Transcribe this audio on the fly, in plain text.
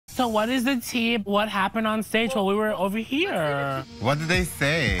So what is the tea? What happened on stage while we were over here? What did they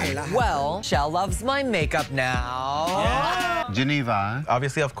say? Well, Shell loves my makeup now. Yeah. Geneva.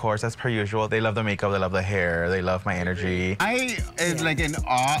 Obviously, of course, as per usual, they love the makeup, they love the hair, they love my energy. I is like in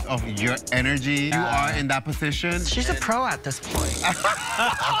awe of your energy. You are in that position. She's a pro at this point.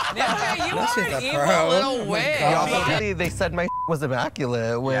 Yeah, you She's are a evil pro. little witch. They said my was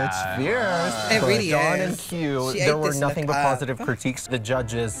immaculate, which fierce. It really Dawn is. and Q, She there ate were this nothing look but up. positive critiques. The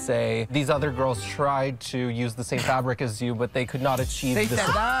judges say these other girls tried to use the same fabric as you, but they could not achieve They this.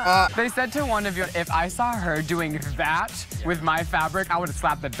 said that. They said to one of you, if I saw her doing that with my fabric, I would have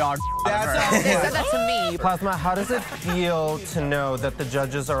slapped the dog out of her. They said that to me. Plasma, how does it feel to know that the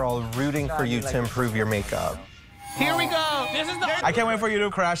judges are all rooting for you to improve your makeup? Here we go. This is the. I can't wait for you to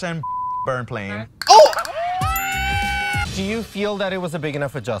crash and burn plane. Do you feel that it was a big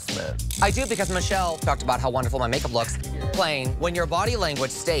enough adjustment? I do, because Michelle talked about how wonderful my makeup looks. Plain, when your body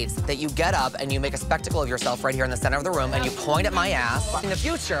language states that you get up and you make a spectacle of yourself right here in the center of the room and you point at my ass, in the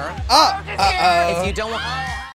future, if you don't want...